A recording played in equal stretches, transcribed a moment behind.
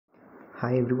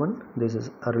Hi everyone, this is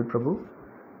Arulprabhu,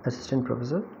 Assistant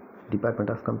Professor, Department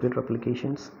of Computer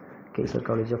Applications, Kaiser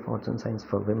College of Arts and Science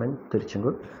for Women,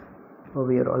 Tiruchendur.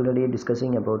 We are already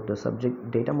discussing about the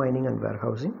subject data mining and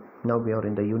warehousing. Now we are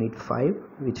in the unit 5,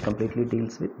 which completely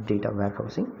deals with data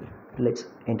warehousing. Let's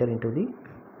enter into the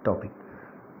topic.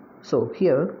 So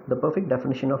here the perfect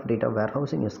definition of data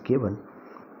warehousing is given.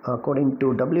 According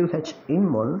to W.H.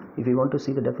 Inman, if you want to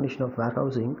see the definition of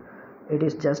warehousing, it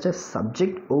is just a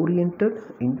subject-oriented,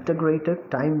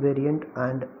 integrated, time-variant,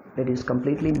 and it is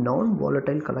completely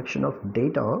non-volatile collection of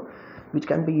data which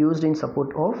can be used in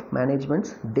support of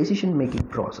management's decision-making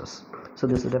process. So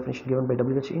this is the definition given by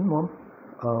W.H. Inman,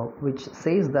 which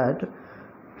says that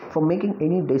for making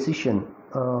any decision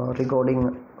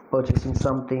regarding purchasing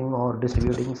something or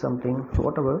distributing something,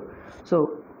 whatever,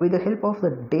 so with the help of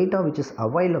the data which is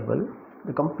available,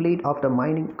 the complete after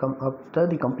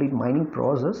the complete mining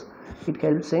process, it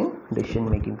helps in decision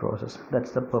making process. That's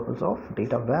the purpose of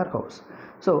data warehouse.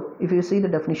 So if you see the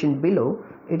definition below,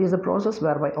 it is a process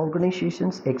whereby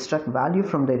organizations extract value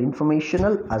from their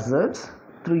informational assets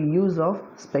through use of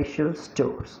special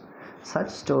stores. Such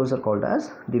stores are called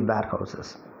as the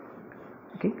warehouses.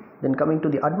 Okay, then coming to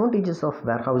the advantages of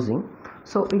warehousing,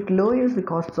 so it lowers the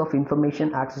costs of information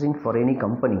accessing for any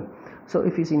company. So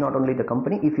if you see not only the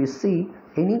company, if you see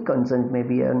any concern,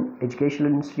 maybe an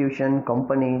educational institution,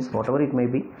 companies, whatever it may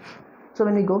be. So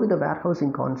when we go with the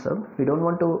warehousing concept, we don't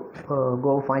want to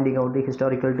go finding out the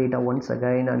historical data once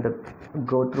again and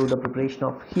go through the preparation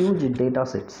of huge data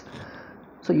sets.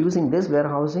 So using this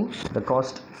warehousing, the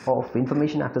cost of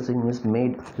information accessing is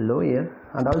made lower,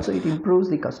 and also it improves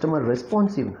the customer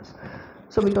responsiveness.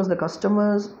 So because the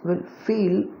customers will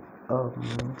feel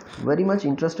very much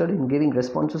interested in giving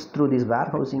responses through these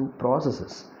warehousing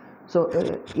processes. So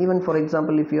even for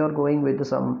example, if you are going with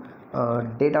some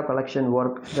data collection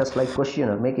work, just like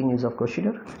questionnaire, making use of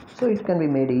questionnaire, so it can be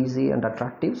made easy and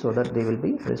attractive so that they will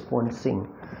be responding.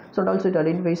 So and also it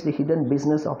identifies the hidden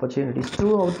business opportunities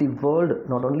throughout the world,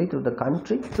 not only through the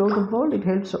country, throughout the world. It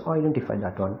helps to identify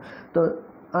that one.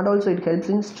 And also it helps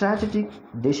in strategic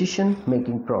decision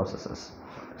making processes.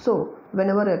 So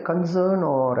whenever a concern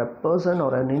or a person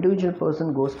or an individual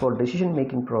person goes for decision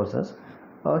making process,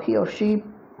 he or she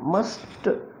must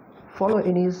follow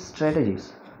any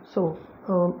strategies. So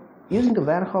using the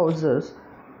warehouses,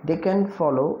 they can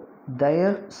follow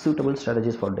their suitable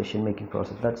strategies for decision making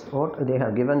process. That's what they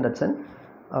have given. That's an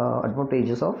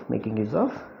advantages of making use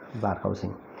of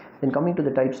warehousing. Then coming to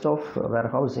the types of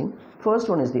warehousing, first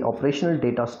one is the operational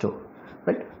data store,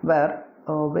 right, where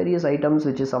various items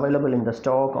which is available in the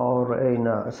stock or in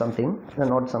some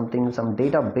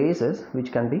databases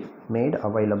which can be made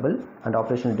available, and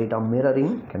operational data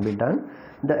mirroring can be done.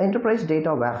 The enterprise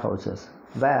data warehouses,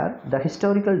 where the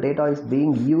historical data is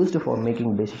being used for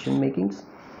making decision makings,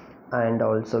 and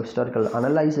also historical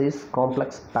analysis,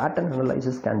 complex pattern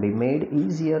analysis can be made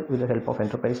easier with the help of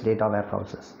enterprise data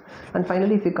warehouses. And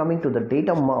finally, if you come into the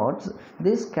data marts,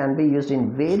 this can be used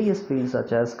in various fields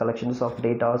such as collections of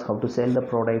data, how to sell the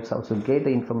products, how to get the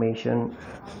information,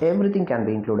 everything can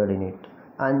be included in it.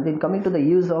 And then coming to the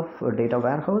use of data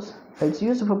warehouse, it's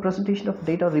used for presentation of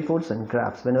data reports and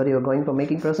graphs. Whenever you're going for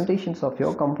making presentations of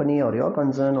your company or your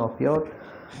concern of your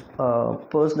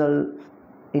personal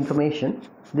information,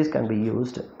 this can be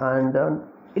used, and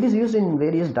it is used in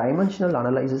various dimensional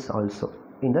analysis also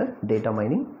in the data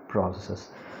mining processes.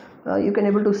 You can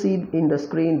able to see in the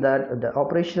screen that the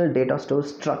operational data store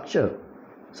structure.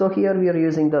 So here we are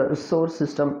using the source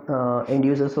system, end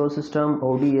user source system,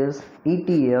 ODS,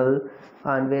 ETL,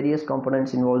 and various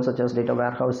components involved such as data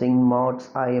warehousing, marts,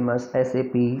 IMS,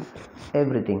 SAP,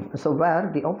 everything. So where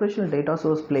the operational data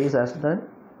source plays as the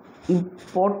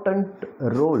important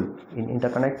role in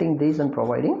interconnecting these and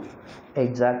providing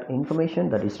exact information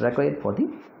that is required for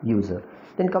the user.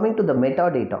 Then coming to the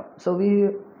metadata, so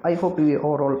I hope we are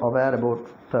all aware about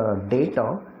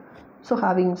data. So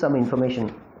having some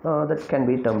information that can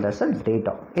be termed as a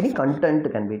data, any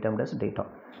content can be termed as data.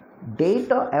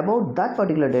 Data about that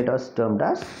particular data is termed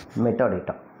as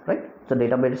metadata, right? The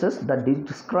databases that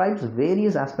describes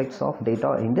various aspects of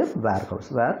data in the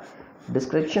warehouse, where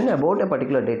description about a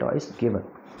particular data is given.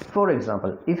 For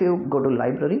example, if you go to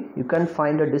library, you can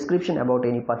find a description about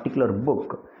any particular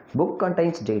book. Book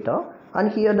contains data,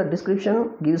 and here the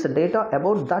description gives a data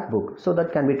about that book, so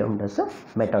that can be termed as a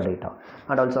metadata.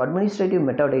 And also administrative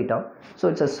metadata, so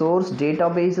it's a source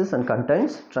databases and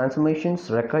contains transformations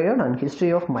required and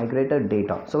history of migrated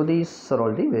data. So these are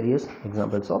all the various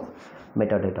examples of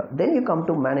metadata. Then you come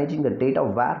to managing the data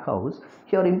warehouse.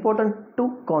 Here important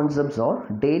two concepts are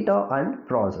data and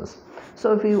process.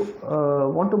 So if you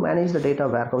want to manage the data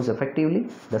warehouse effectively,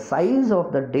 the size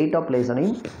of the data plays an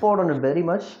important and very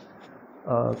much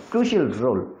crucial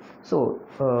role. So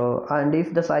and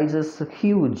if the size is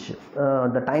huge,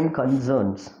 the time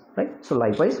concerns, right? So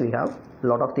likewise we have a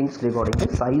lot of things regarding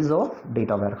the size of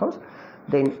data warehouse.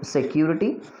 Then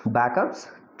security, backups,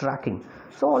 tracking.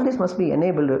 So all this must be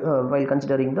enabled while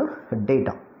considering the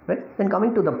data, right? Then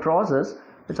coming to the process,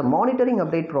 it's a monitoring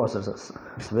update processes.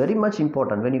 It's very much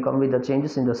important when you come with the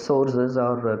changes in the sources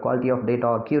or quality of data,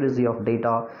 accuracy of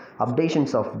data,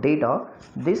 updations of data.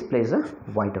 This plays a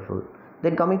vital role.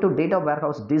 Then coming to data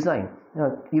warehouse design,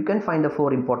 you can find the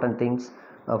four important things,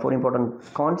 four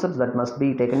important concepts that must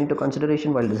be taken into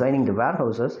consideration while designing the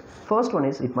warehouses. First one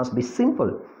is it must be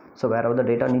simple. So wherever the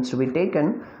data needs to be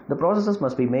taken, the processes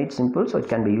must be made simple so it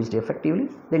can be used effectively.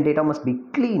 Then data must be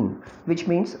clean, which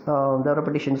means the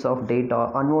repetitions of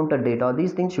data, unwanted data,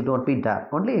 these things should not be there.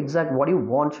 Only exact what you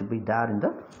want should be there in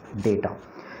the data.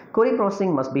 Query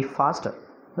processing must be faster.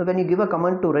 So when you give a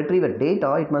command to retrieve a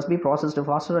data, it must be processed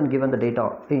faster and given the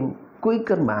data in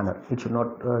quicker manner. It should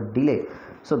not delay.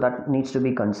 So that needs to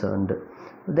be concerned.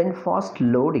 Then fast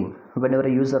loading. Whenever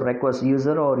a user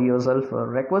or yourself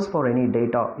requests for any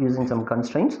data using some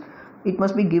constraints, it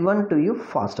must be given to you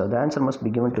faster. The answer must be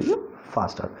given to you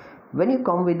faster. When you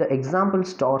come with the example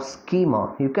star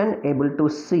schema, you can able to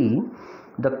see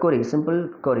the query, simple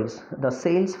queries, the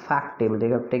sales fact table. They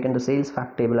have taken the sales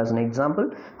fact table as an example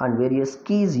and various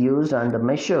keys used and the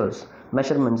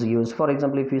measurements used. For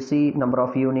example, if you see number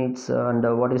of units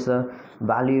and what is the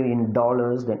value in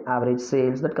dollars, then average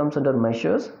sales, that comes under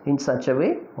measures. In such a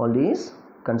way, all these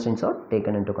constraints are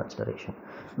taken into consideration.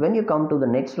 When you come to the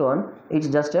next one, it's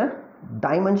just a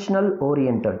dimensional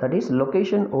oriented, that is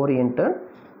location oriented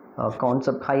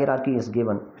concept hierarchy is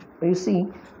given. You see,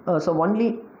 so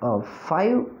only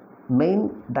 5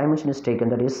 main dimension is taken,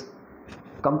 that is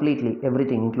completely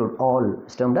everything include all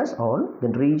is termed as all.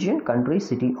 Then region, country,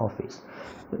 city, office.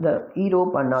 The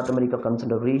Europe and North America comes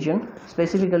under region,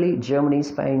 specifically Germany,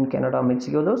 Spain, Canada,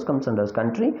 Mexico, those comes under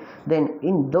country. Then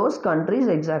in those countries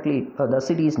exactly the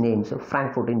cities names, so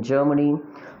Frankfurt in Germany,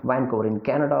 Vancouver in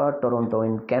Canada, Toronto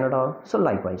in Canada. So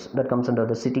likewise that comes under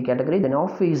the city category. Then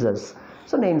offices,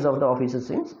 so names of the offices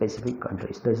in specific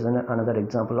countries. This is another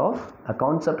example of a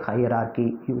concept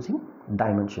hierarchy using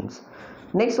dimensions.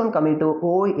 Next one coming to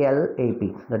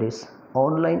OLAP, that is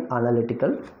online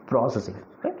analytical processing,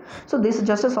 right? So this is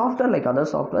just a software like other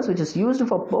softwares which is used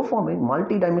for performing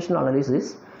multi-dimensional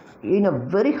analysis in a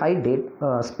very high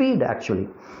speed actually,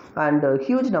 and a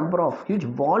huge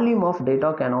volume of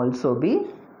data can also be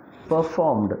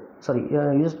performed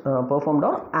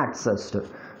or accessed.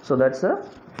 So that's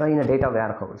in a data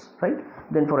warehouse, right?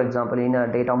 Then for example in a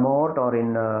data mart or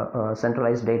in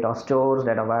centralized data stores,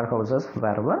 data warehouses,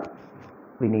 wherever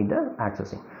we need the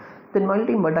accessing. Then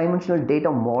multi-dimensional data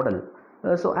model.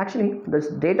 So actually this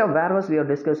data warehouse we are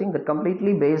discussing that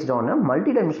completely based on a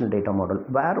multi-dimensional data model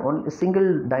where only a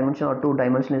single dimension or two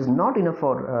dimension is not enough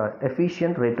for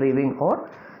efficient retrieving or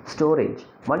storage.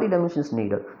 Multi-dimension is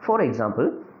needed. For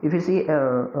example, if you see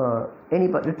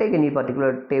take any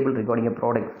particular table regarding a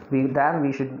product,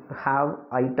 we should have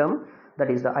item,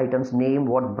 that is the item's name,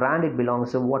 what brand it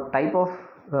belongs to, what type of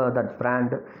that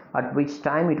brand, at which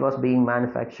time it was being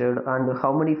manufactured, and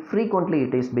how many frequently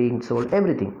it is being sold,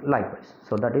 everything likewise.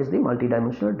 So that is the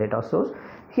multi-dimensional data source.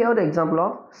 Here the example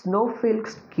of snowflake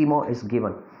schema is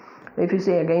given. If you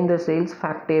say again the sales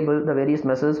fact table, the various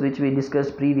measures which we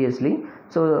discussed previously.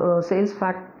 So sales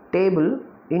fact table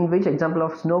in which example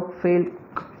of snowflake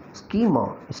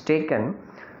schema is taken,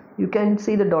 you can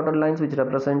see the dotted lines which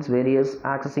represents various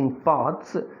accessing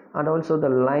paths, and also the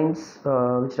lines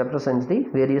which represents the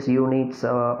various units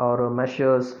or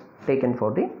measures taken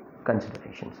for the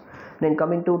considerations. Then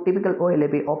coming to typical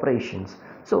OLAP operations.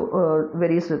 So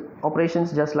various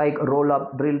operations just like roll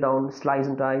up, drill down, slice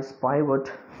and dice, pivot,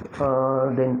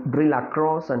 then drill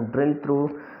across and drill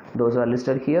through, those are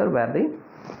listed here where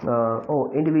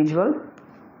the individual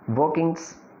working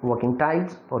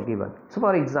types are given. So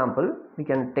for example, we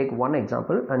can take one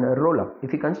example and a roll up.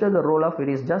 If you consider the roll up, it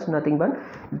is just nothing but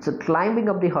it's a climbing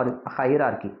up the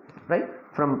hierarchy, right?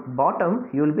 From bottom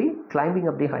you will be climbing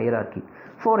up the hierarchy.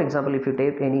 For example, if you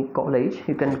take any college,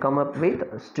 you can come up with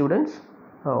students,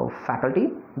 faculty,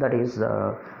 that is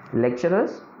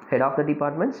lecturers, head of the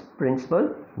departments,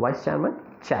 principal, vice chairman,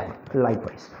 chairman,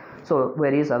 likewise. So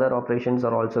various other operations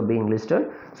are also being listed.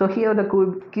 So here the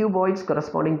cuboids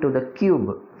corresponding to the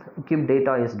cube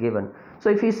data is given. So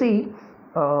if you see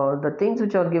the things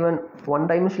which are given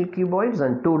one-dimensional cuboids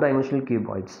and two-dimensional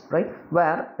cuboids, right,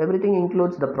 where everything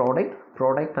includes the product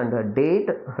and the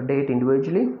date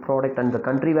individually, product and the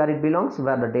country where it belongs,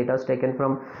 where the data is taken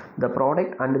from the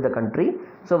product and the country.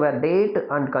 So where date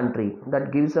and country,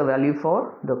 that gives a value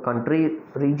for the country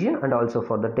region and also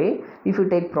for the day. If you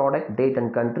take product, date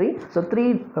and country, so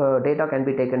three data can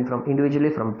be taken from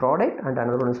individually from product, and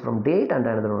another one is from date and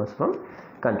another one is from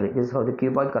country. This is how the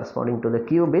cuboid corresponding to the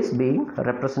cube is being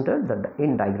represented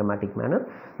in diagrammatic manner.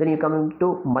 Then you come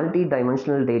to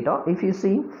multi-dimensional data. If you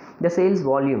see the sales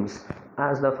volumes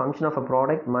as the function of a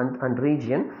product, month and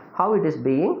region, how it is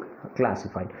being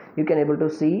classified, you can able to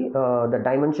see the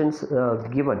dimensions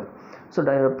given. So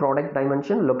the product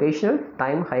dimension, locational,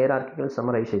 time, hierarchical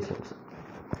summarizations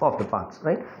of the parts,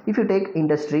 right. If you take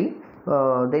industry,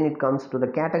 then it comes to the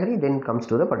category, then it comes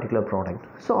to the particular product.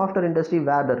 So after industry,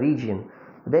 where the region,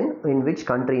 then in which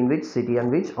country, in which city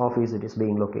and which office it is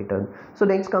being located. So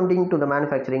next coming to the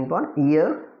manufacturing part,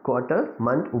 year, quarter,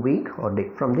 month, week or day.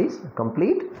 From this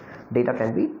complete data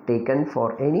can be taken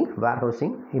for any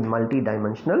warehousing in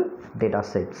multi-dimensional data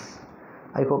sets.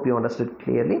 I hope you understood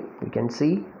clearly. We can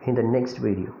see in the next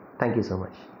video. Thank you so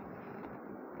much.